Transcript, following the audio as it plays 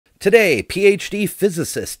Today, PhD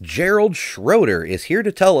physicist Gerald Schroeder is here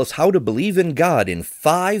to tell us how to believe in God in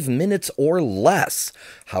 5 minutes or less.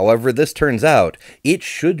 However this turns out, it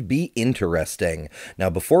should be interesting.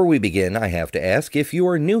 Now, before we begin, I have to ask, if you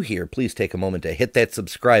are new here, please take a moment to hit that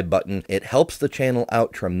subscribe button. It helps the channel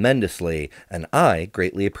out tremendously, and I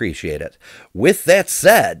greatly appreciate it. With that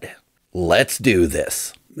said, let's do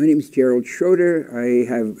this. My name is Gerald Schroeder. I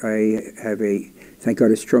have a, thank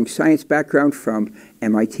God, a strong science background from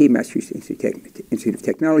MIT, Massachusetts Institute of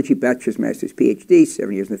Technology, bachelor's, master's, PhD,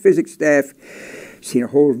 7 years in the physics staff, seen a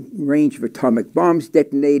whole range of atomic bombs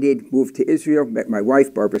detonated, moved to Israel, met my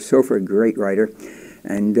wife, Barbara Sofer, a great writer,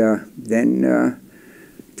 and then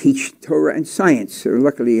teach Torah and science. So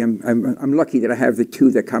luckily, I'm lucky that I have the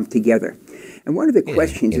two that come together. And one of the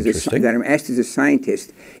questions that I'm asked as a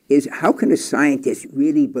scientist is, how can a scientist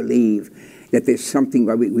really believe that there's something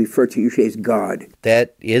we refer to usually as God?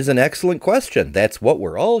 That is an excellent question. That's what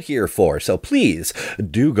we're all here for. So please,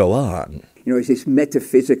 do go on. You know, is this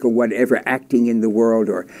metaphysical whatever acting in the world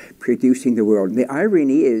or producing the world? And the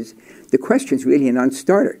irony is, the question's really a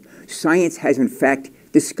non-starter. Science has, in fact,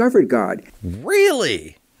 discovered God.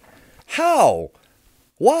 Really? How?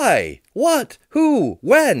 Why? What? Who?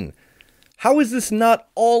 When? How is this not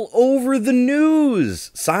all over the news?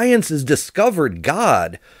 Science has discovered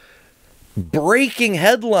God. Breaking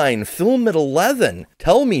headline, film at 11.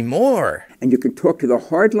 Tell me more. And you can talk to the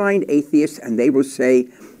hardline atheists, and they will say,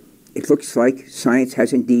 it looks like science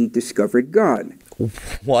has indeed discovered God.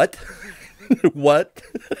 What? What?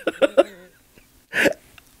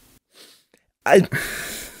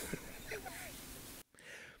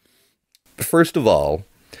 First of all,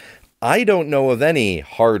 I don't know of any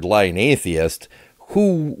hardline atheist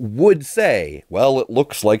who would say, well, it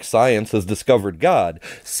looks like science has discovered God.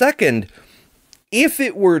 Second, if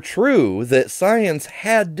it were true that science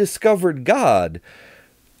had discovered God,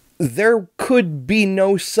 there could be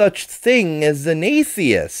no such thing as an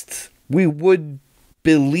atheist. We would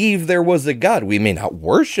believe there was a God. We may not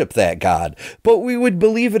worship that God, but we would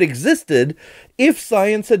believe it existed if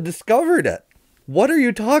science had discovered it. What are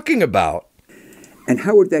you talking about? And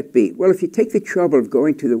how would that be? Well, if you take the trouble of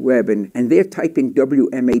going to the web and there type in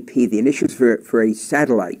WMAP, the initials for a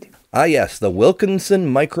satellite. Ah yes, the Wilkinson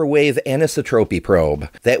Microwave Anisotropy Probe.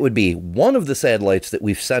 That would be one of the satellites that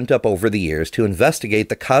we've sent up over the years to investigate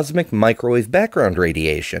the cosmic microwave background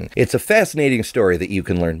radiation. It's a fascinating story that you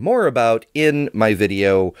can learn more about in my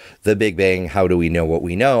video, The Big Bang, How Do We Know What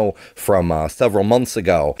We Know, from several months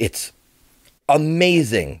ago. It's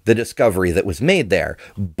amazing, the discovery that was made there.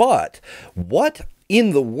 But what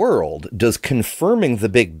in the world does confirming the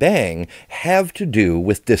Big Bang have to do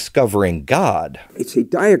with discovering God? It's a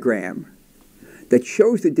diagram that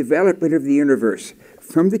shows the development of the universe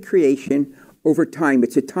from the creation over time.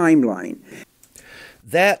 It's a timeline.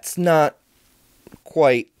 That's not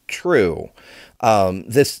quite true.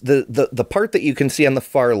 The part that you can see on the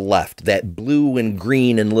far left, that blue and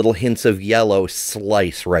green and little hints of yellow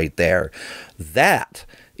slice right there, that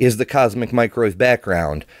is the cosmic microwave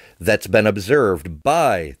background that's been observed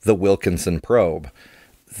by the Wilkinson probe.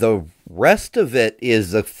 The rest of it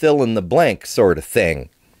is a fill-in-the-blank sort of thing.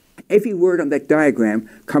 Every word on that diagram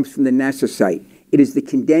comes from the NASA site. It is the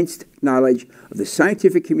condensed knowledge of the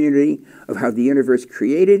scientific community of how the universe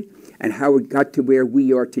created and how it got to where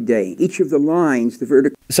we are today. Each of the lines, the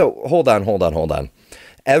vertical... So, hold on.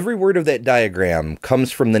 Every word of that diagram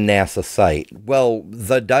comes from the NASA site. Well,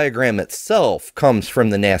 the diagram itself comes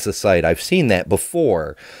from the NASA site. I've seen that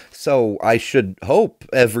before. So I should hope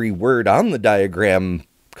every word on the diagram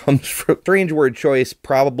comes from... Strange word choice,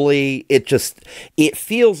 probably. It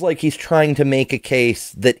feels like he's trying to make a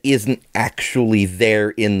case that isn't actually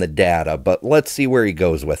there in the data, but let's see where he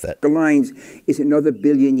goes with it. The lines is another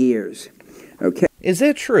billion years. Okay. Is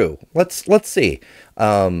that true? Let's see.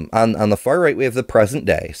 On the far right, we have the present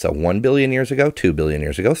day. So 1 billion years ago, 2 billion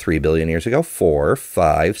years ago, 3 billion years ago, 4,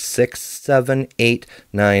 5, 6, 7, 8,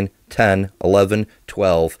 9, 10, 11,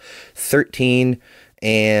 12, 13,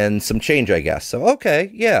 and some change, I guess. So,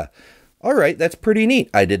 okay, yeah. All right, that's pretty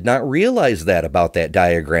neat. I did not realize that about that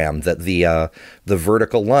diagram, that the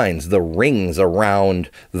vertical lines, the rings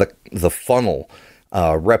around the funnel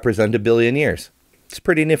represent a billion years. It's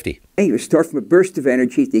pretty nifty. You start from a burst of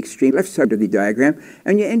energy at the extreme left side of the diagram,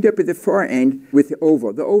 and you end up at the far end with the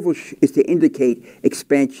oval. The oval is to indicate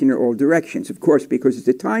expansion in all directions, of course, because it's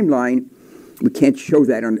a timeline. We can't show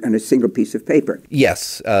that on a single piece of paper.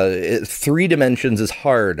 Yes, 3 dimensions is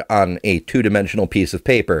hard on a 2-dimensional piece of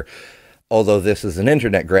paper, although this is an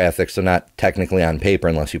internet graphic, so not technically on paper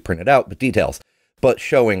unless you print it out, but details. But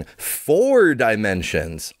showing 4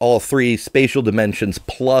 dimensions, all 3 spatial dimensions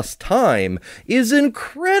plus time, is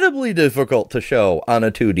incredibly difficult to show on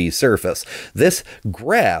a 2D surface. This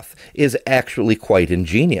graph is actually quite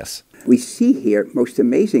ingenious. We see here, most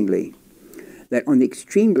amazingly, that on the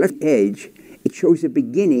extreme left edge, it shows a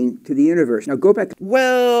beginning to the universe. Now go back.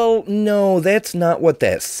 Well, no, that's not what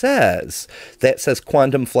that says. That says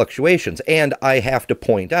quantum fluctuations. And I have to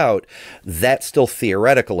point out, that's still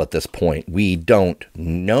theoretical at this point. We don't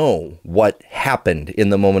know what happened in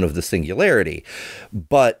the moment of the singularity.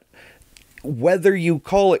 But whether you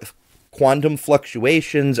call it quantum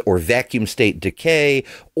fluctuations or vacuum state decay,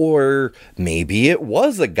 or maybe it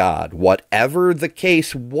was a god. Whatever the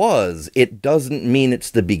case was, it doesn't mean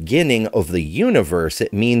it's the beginning of the universe.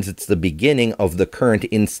 It means it's the beginning of the current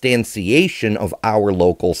instantiation of our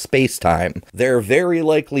local space-time. There very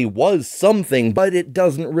likely was something, but it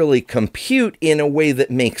doesn't really compute in a way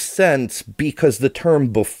that makes sense because the term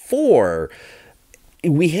before,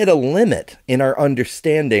 we hit a limit in our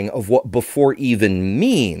understanding of what before even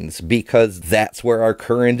means, because that's where our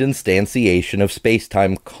current instantiation of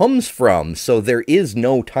space-time comes from, so there is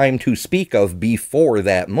no time to speak of before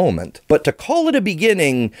that moment. But to call it a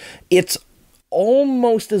beginning, it's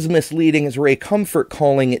almost as misleading as Ray Comfort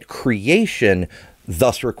calling it creation,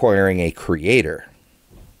 thus requiring a creator.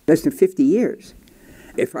 Less than 50 years.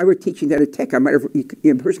 If I were teaching that at Tech, a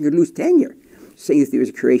person could lose tenure saying that there was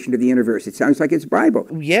a creation of the universe. It sounds like it's Bible.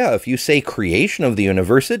 Yeah, if you say creation of the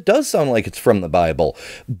universe, it does sound like it's from the Bible.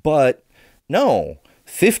 But no,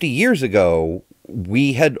 50 years ago,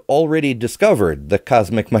 we had already discovered the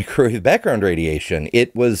cosmic microwave background radiation.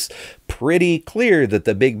 It was pretty clear that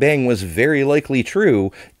the Big Bang was very likely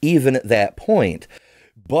true, even at that point.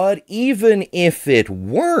 But even if it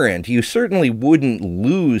weren't, you certainly wouldn't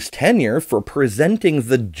lose tenure for presenting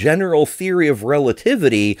the general theory of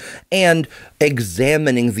relativity and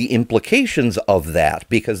examining the implications of that,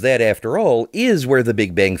 because that, after all, is where the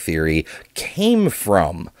Big Bang Theory came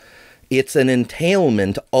from. It's an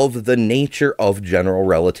entailment of the nature of general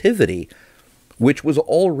relativity, which was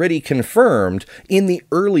already confirmed in the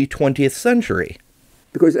early 20th century.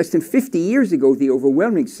 Because less than 50 years ago, the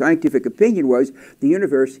overwhelming scientific opinion was the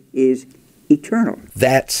universe is eternal.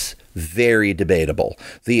 That's very debatable.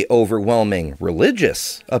 The overwhelming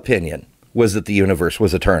religious opinion was that the universe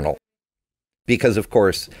was eternal. Because, of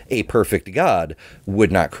course, a perfect God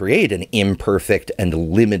would not create an imperfect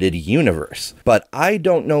and limited universe. But I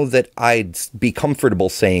don't know that I'd be comfortable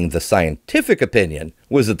saying the scientific opinion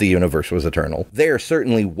was that the universe was eternal. There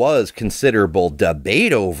certainly was considerable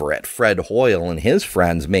debate over it. Fred Hoyle and his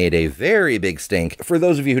friends made a very big stink. For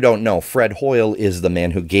those of you who don't know, Fred Hoyle is the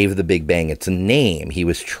man who gave the Big Bang its name. He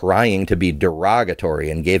was trying to be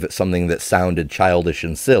derogatory and gave it something that sounded childish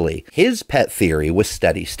and silly. His pet theory was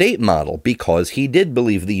steady state model, because he did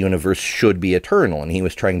believe the universe should be eternal, and he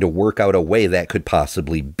was trying to work out a way that could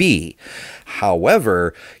possibly be.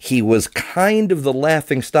 However, he was kind of the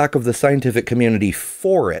laughingstock of the scientific community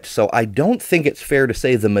for it, so I don't think it's fair to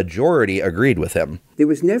say the majority agreed with him. There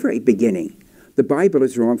was never a beginning. The Bible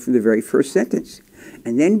is wrong from the very first sentence.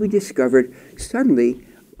 And then we discovered, suddenly,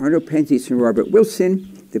 Arnold Penzias and Robert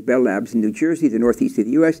Wilson, the Bell Labs in New Jersey, the northeast of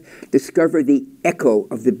the U.S., discovered the echo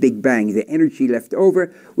of the Big Bang, the energy left over,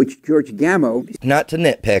 which George Gamow... Not to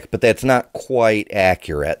nitpick, but that's not quite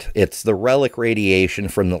accurate. It's the relic radiation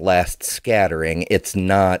from the last scattering. It's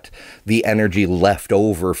not the energy left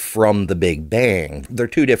over from the Big Bang. They're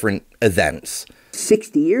two different events.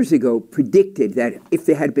 60 years ago predicted that if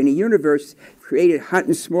there had been a universe created hot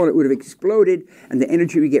and small, it would have exploded, and the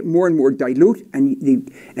energy would get more and more dilute. And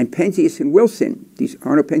Penzias and Wilson, these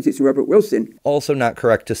Arnold Penzias and Robert Wilson... Also not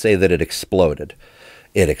correct to say that it exploded.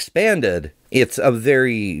 It expanded. It's a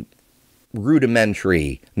very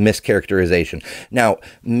rudimentary mischaracterization. Now,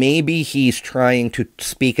 maybe he's trying to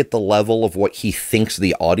speak at the level of what he thinks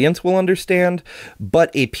the audience will understand, but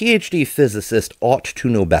a PhD physicist ought to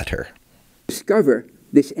know better. Discover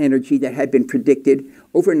this energy that had been predicted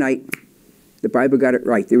overnight. The Bible got it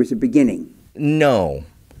right. There was a beginning. No,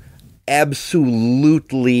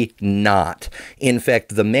 absolutely not. In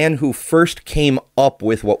fact, the man who first came up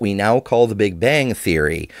with what we now call the Big Bang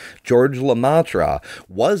Theory, George Lemaitre,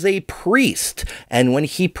 was a priest. And when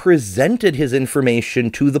he presented his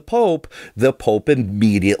information to the Pope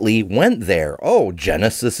immediately went there. Oh,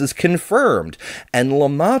 Genesis is confirmed. And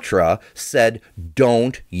Lemaitre said,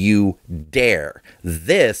 don't you dare.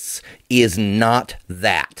 This is not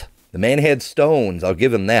that. The man had stones, I'll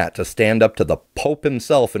give him that, to stand up to the Pope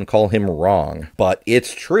himself and call him wrong. But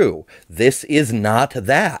it's true. This is not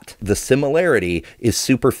that. The similarity is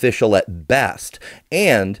superficial at best.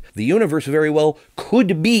 And the universe very well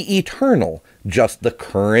could be eternal. Just the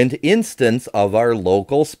current instance of our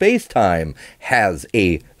local space-time has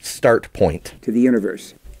a start point. To the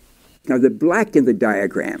universe. Now, the black in the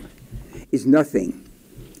diagram is nothing.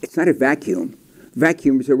 It's not a vacuum.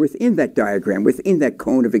 Vacuums are within that diagram, within that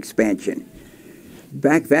cone of expansion.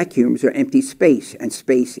 Vacuums are empty space, and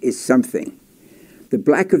space is something. The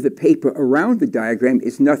black of the paper around the diagram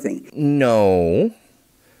is nothing. No.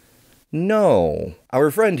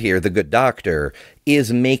 Our friend here, the good doctor,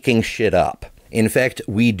 is making shit up. In fact,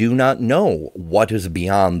 we do not know what is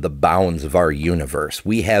beyond the bounds of our universe.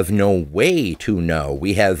 We have no way to know.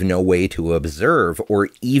 We have no way to observe or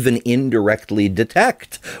even indirectly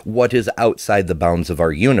detect what is outside the bounds of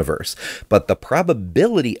our universe. But the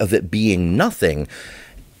probability of it being nothing,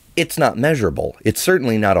 it's not measurable. It's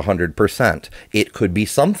certainly not 100%. It could be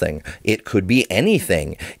something. It could be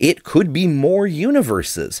anything. It could be more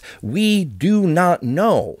universes. We do not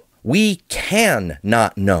know. We can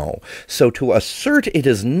not know. So to assert it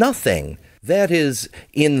is nothing, that is,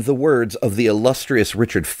 in the words of the illustrious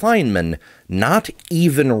Richard Feynman, not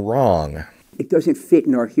even wrong. It doesn't fit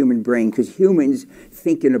in our human brain because humans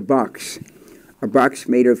think in a box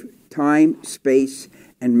made of time, space,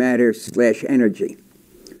 and matter/energy.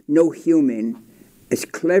 No human, as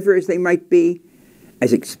clever as they might be,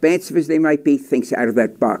 as expansive as they might be, thinks out of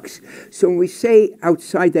that box. So when we say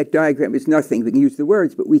outside that diagram is nothing, we can use the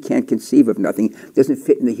words, but we can't conceive of nothing. It doesn't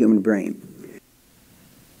fit in the human brain.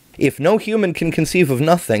 If no human can conceive of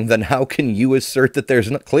nothing, then how can you assert that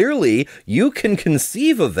there's not? Clearly, you can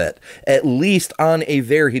conceive of it, at least on a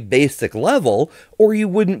very basic level, or you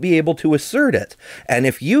wouldn't be able to assert it. And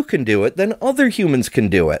if you can do it, then other humans can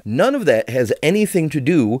do it. None of that has anything to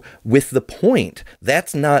do with the point.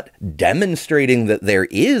 That's not demonstrating that there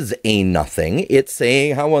is a nothing. It's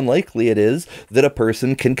saying how unlikely it is that a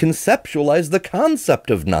person can conceptualize the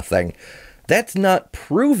concept of nothing. That's not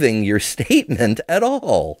proving your statement at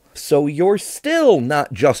all. So you're still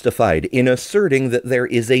not justified in asserting that there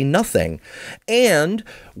is a nothing. And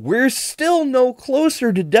we're still no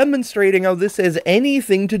closer to demonstrating how this has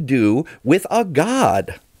anything to do with a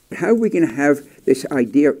God. How are we going to have this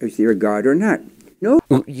idea, is there a God or not? No.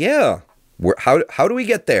 Yeah. How do we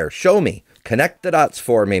get there? Show me. Connect the dots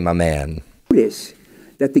for me, my man. Notice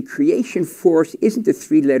that the creation force isn't a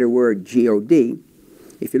three-letter word, G-O-D.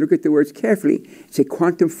 If you look at the words carefully, it's a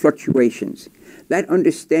quantum fluctuations. That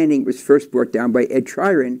understanding was first brought down by Ed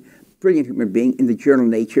Tryon, brilliant human being, in the journal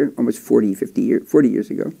Nature almost 40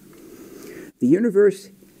 years ago. The universe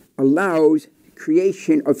allows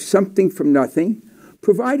creation of something from nothing,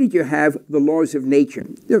 provided you have the laws of nature,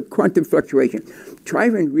 the quantum fluctuation.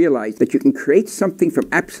 Tryon realized that you can create something from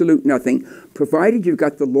absolute nothing, provided you've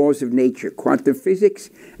got the laws of nature, quantum physics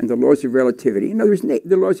and the laws of relativity. In other words,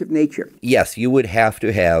 the laws of nature. Yes, you would have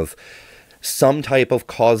to have some type of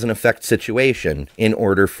cause and effect situation in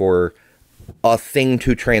order for a thing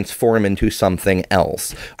to transform into something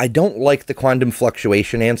else. I don't like the quantum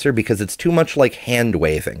fluctuation answer because it's too much like hand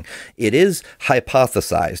waving. It is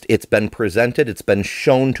hypothesized. It's been presented. It's been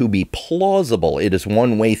shown to be plausible. It is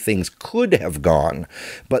one way things could have gone,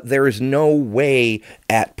 but there is no way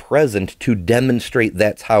at present to demonstrate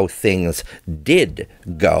that's how things did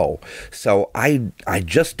go. So I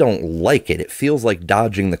just don't like it. It feels like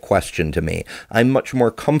dodging the question to me. I'm much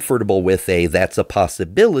more comfortable with that's a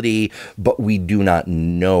possibility, but we do not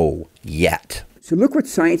know yet. So look what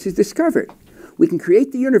science has discovered. We can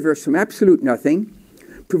create the universe from absolute nothing,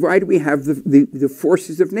 provided we have the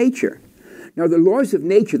forces of nature. Now, the laws of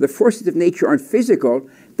nature, the forces of nature aren't physical.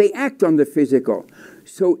 They act on the physical.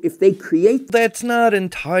 So if they create... That's not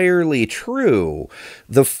entirely true.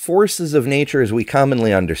 The forces of nature, as we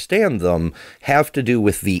commonly understand them, have to do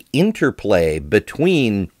with the interplay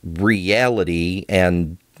between reality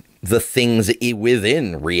and the things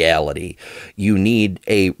within reality. You need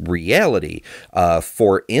a reality.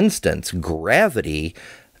 For instance, gravity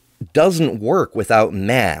doesn't work without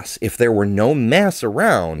mass. If there were no mass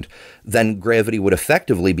around, then gravity would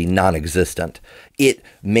effectively be non-existent. It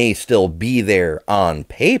may still be there on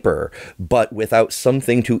paper, but without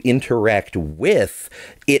something to interact with,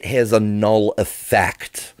 it has a null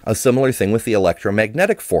effect. A similar thing with the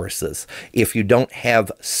electromagnetic forces. If you don't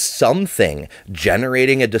have something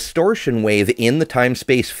generating a distortion wave in the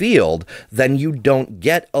time-space field, then you don't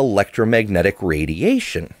get electromagnetic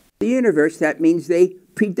radiation. The universe, that means they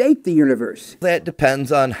predate the universe. That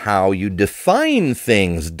depends on how you define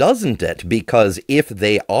things, doesn't it? Because if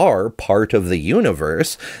they are part of the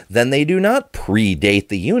universe, then they do not predate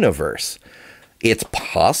the universe. It's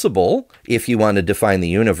possible, if you want to define the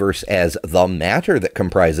universe as the matter that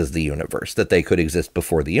comprises the universe, that they could exist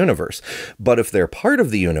before the universe. But if they're part of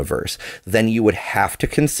the universe, then you would have to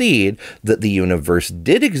concede that the universe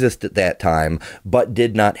did exist at that time, but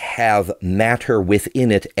did not have matter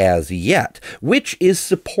within it as yet, which is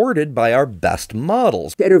supported by our best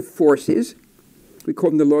models. Set of forces, we call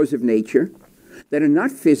them the laws of nature, that are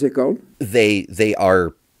not physical. They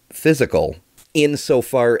are physical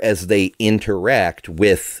insofar as they interact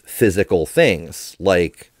with physical things,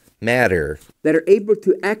 like matter. That are able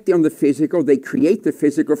to act on the physical. They create the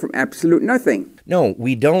physical from absolute nothing. No,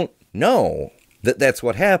 we don't know that that's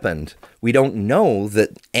what happened. We don't know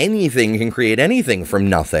that anything can create anything from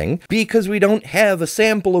nothing because we don't have a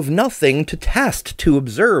sample of nothing to test, to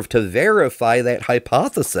observe, to verify that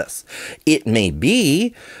hypothesis. It may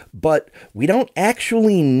be, but we don't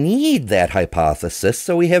actually need that hypothesis,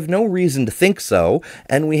 so we have no reason to think so,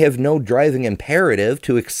 and we have no driving imperative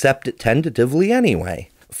to accept it tentatively anyway.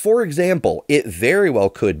 For example, it very well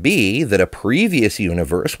could be that a previous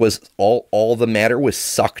universe was all the matter was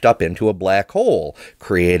sucked up into a black hole,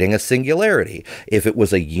 creating a singularity. If it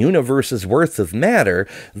was a universe's worth of matter,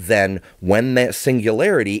 then when that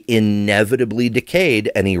singularity inevitably decayed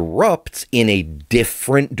and erupts in a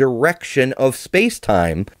different direction of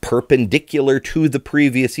space-time, perpendicular to the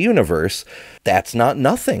previous universe, that's not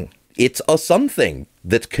nothing. It's a something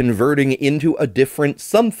that's converting into a different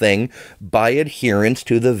something by adherence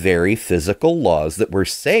to the very physical laws that we're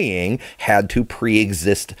saying had to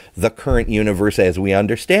pre-exist the current universe as we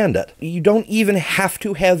understand it. You don't even have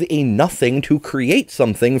to have a nothing to create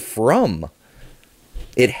something from.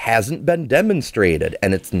 It hasn't been demonstrated,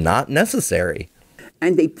 and it's not necessary.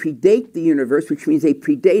 And they predate the universe, which means they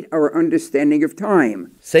predate our understanding of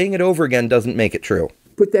time. Saying it over again doesn't make it true.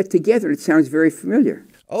 Put that together, and it sounds very familiar.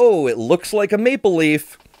 Oh, it looks like a maple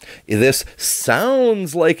leaf. This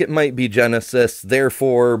sounds like it might be Genesis,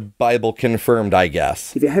 therefore Bible confirmed, I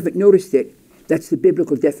guess. If you haven't noticed it, that's the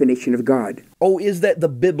biblical definition of God. Oh, is that the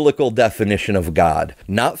biblical definition of God?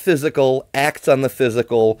 Not physical, acts on the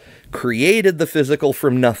physical, created the physical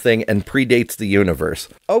from nothing, and predates the universe.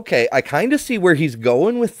 Okay, I kind of see where he's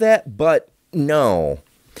going with that, but no.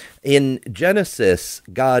 In Genesis,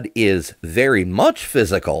 God is very much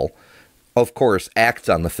physical, of course, acts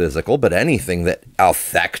on the physical, but anything that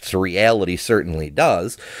affects reality certainly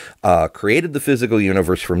does, created the physical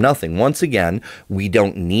universe from nothing. Once again, we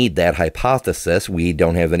don't need that hypothesis. We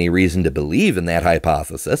don't have any reason to believe in that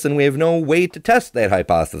hypothesis, and we have no way to test that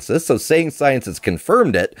hypothesis. So saying science has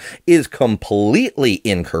confirmed it is completely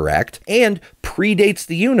incorrect and predates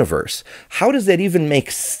the universe. How does that even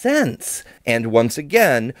make sense? And once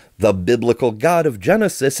again, the biblical God of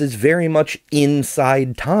Genesis is very much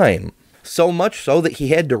inside time. So much so that he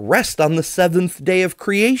had to rest on the seventh day of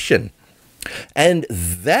creation. And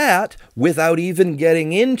that without even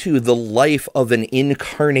getting into the life of an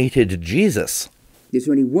incarnated Jesus. There's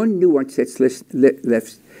only one nuance that's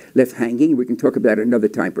left hanging. We can talk about it another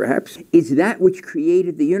time, perhaps. Is that which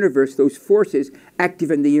created the universe, those forces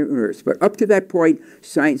active in the universe. But up to that point,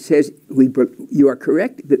 science says you are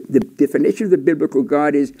correct. The definition of the biblical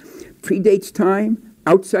God is predates time,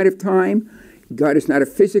 outside of time. God is not a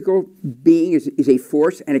physical being, is a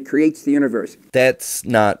force, and it creates the universe. That's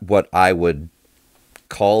not what I would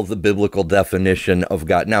call the biblical definition of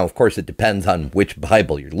God. Now, of course, it depends on which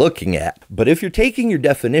Bible you're looking at. But if you're taking your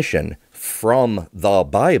definition from the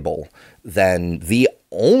Bible, then the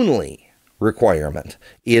only requirement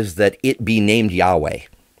is that it be named Yahweh.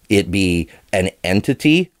 It be an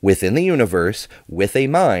entity within the universe with a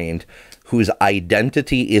mind whose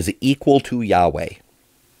identity is equal to Yahweh.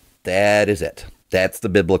 That is it. That's the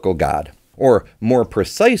biblical God. Or more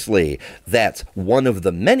precisely, that's one of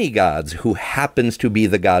the many gods who happens to be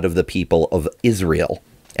the God of the people of Israel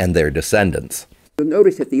and their descendants. You'll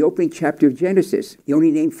notice that the opening chapter of Genesis, the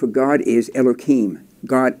only name for God is Elohim,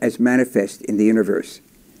 God as manifest in the universe.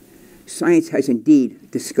 Science has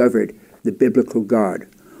indeed discovered the biblical God.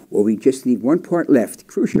 Well, we just need one part left,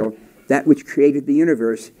 crucial. That which created the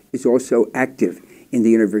universe is also active in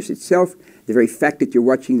the universe itself. The very fact that you're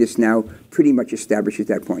watching this now pretty much establishes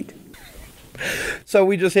that point. So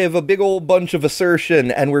we just have a big old bunch of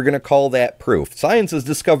assertion, and we're going to call that proof. Science has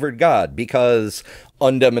discovered God because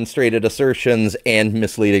undemonstrated assertions and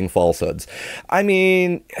misleading falsehoods. I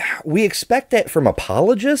mean, we expect that from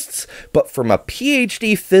apologists, but from a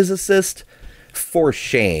PhD physicist, for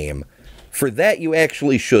shame. For that, you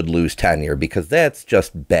actually should lose tenure, because that's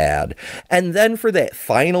just bad. And then for that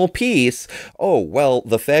final piece, oh, well,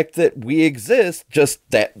 the fact that we exist, just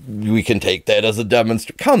that we can take that as a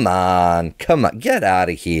demonstration. Come on, get out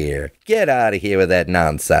of here. Get out of here with that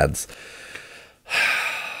nonsense.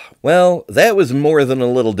 Well, that was more than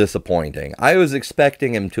a little disappointing. I was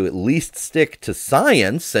expecting him to at least stick to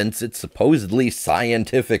science, since it's supposedly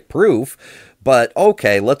scientific proof. But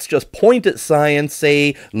okay, let's just point at science,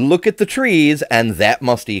 say, look at the trees, and that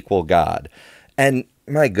must equal God. And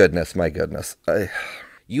my goodness,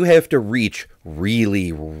 you have to reach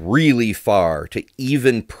really, really far to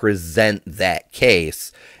even present that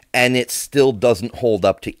case, and it still doesn't hold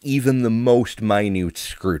up to even the most minute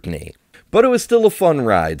scrutiny. But it was still a fun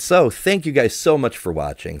ride, so thank you guys so much for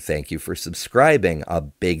watching. Thank you for subscribing. A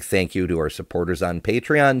big thank you to our supporters on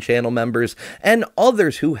Patreon, channel members, and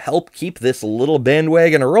others who help keep this little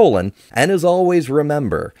bandwagon rolling. And as always,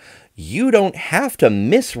 remember, you don't have to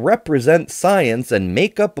misrepresent science and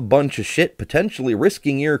make up a bunch of shit, potentially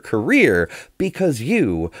risking your career, because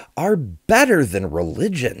you are better than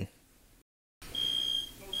religion.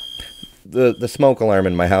 The smoke alarm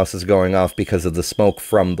in my house is going off because of the smoke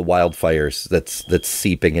from the wildfires that's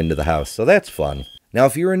seeping into the house, so that's fun. Now,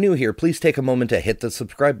 if you're new here, please take a moment to hit the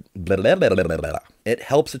subscribe. It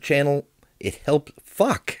helps the channel.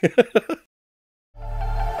 Fuck.